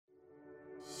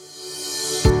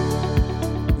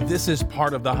This is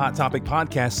part of the Hot Topic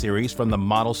podcast series from the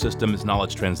Model Systems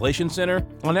Knowledge Translation Center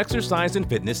on exercise and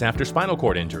fitness after spinal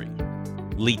cord injury.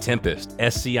 Lee Tempest,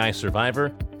 SCI survivor,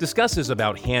 discusses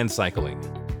about hand cycling.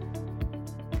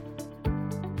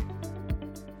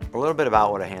 A little bit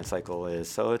about what a hand cycle is.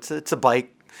 So it's a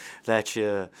bike that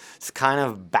it's kind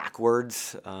of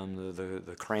backwards.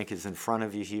 The crank is in front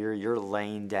of you here. You're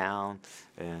laying down,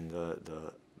 and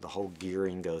the whole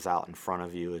gearing goes out in front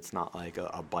of you. It's not like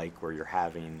a bike where you're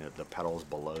having the pedals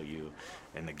below you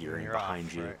and the gearing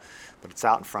behind you, right? But it's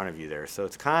out in front of you there. So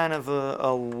it's kind of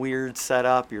a weird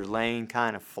setup. You're laying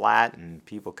kind of flat, and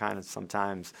people kind of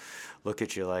sometimes look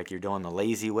at you like you're doing the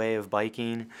lazy way of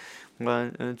biking.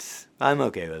 But I'm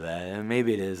okay with that. And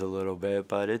maybe it is a little bit,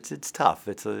 but it's tough.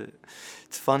 It's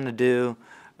fun to do.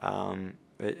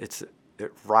 It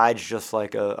rides just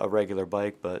like a regular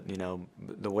bike, but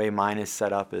the way mine is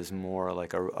set up is more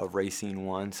like a racing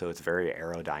one, so it's very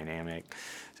aerodynamic.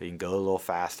 So you can go a little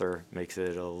faster, makes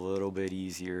it a little bit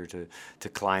easier to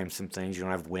climb some things. You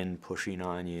don't have wind pushing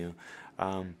on you.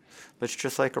 But it's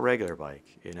just like a regular bike,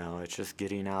 it's just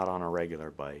getting out on a regular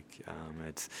bike.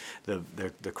 It's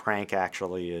the crank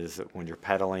actually is when you're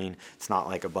pedaling, it's not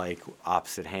like a bike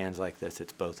opposite hands like this,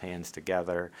 it's both hands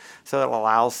together. So it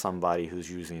allows somebody who's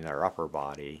using their upper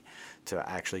body to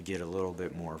actually get a little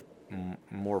bit more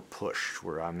push,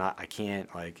 where I can't,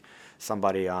 like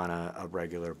somebody on a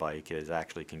regular bike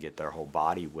can get their whole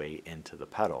body weight into the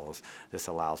pedals. This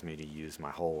allows me to use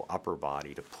my whole upper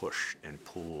body to push and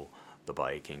pull the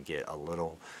bike and get a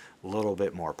little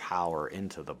bit more power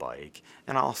into the bike.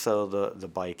 And also the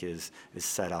bike is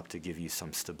set up to give you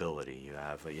some stability. You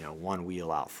have one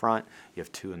wheel out front, you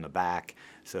have two in the back,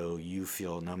 so you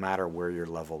feel no matter where your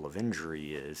level of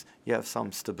injury is, you have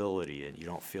some stability and you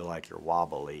don't feel like you're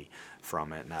wobbly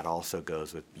from it. And that also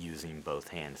goes with using both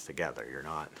hands together. You're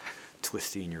not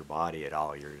twisting your body at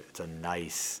all. It's a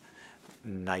nice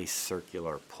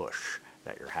circular push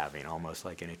that you're having, almost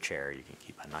like in a chair. You can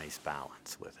keep a nice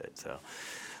balance with it. So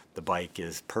the bike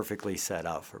is perfectly set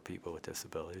up for people with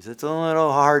disabilities. It's a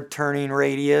little hard turning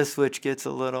radius, which gets a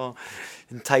little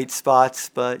in tight spots,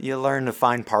 but you learn to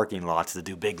find parking lots to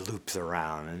do big loops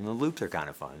around, and the loops are kind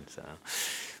of fun. So,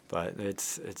 but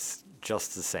it's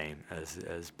just the same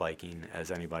as biking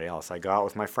as anybody else. I go out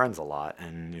with my friends a lot,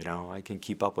 and I can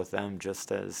keep up with them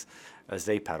just as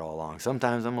they pedal along.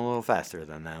 Sometimes I'm a little faster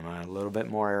than them, a little bit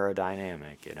more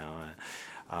aerodynamic.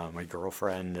 My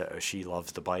girlfriend, she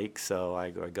loves the bike, so I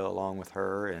go along with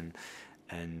her, and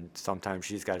sometimes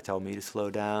she's got to tell me to slow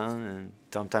down, and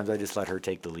sometimes I just let her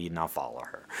take the lead and I'll follow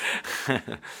her.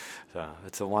 So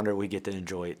it's a wonder we get to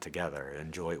enjoy it together,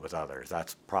 enjoy it with others.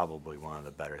 That's probably one of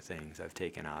the better things I've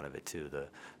taken out of it too,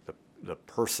 the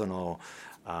personal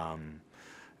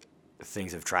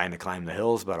things of trying to climb the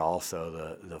hills, but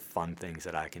also the fun things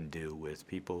that I can do with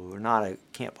people who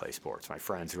can't play sports. My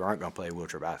friends who aren't going to play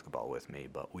wheelchair basketball with me,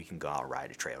 but we can go out and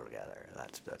ride a trail together.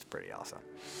 That's pretty awesome.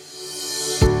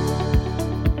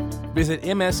 Visit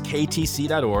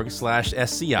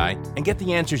msktc.org/SCI and get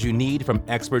the answers you need from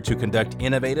experts who conduct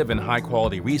innovative and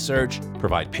high-quality research,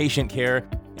 provide patient care,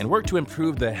 and work to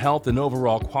improve the health and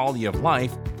overall quality of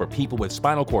life for people with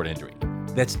spinal cord injury.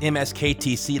 That's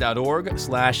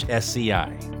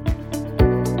msktc.org/SCI.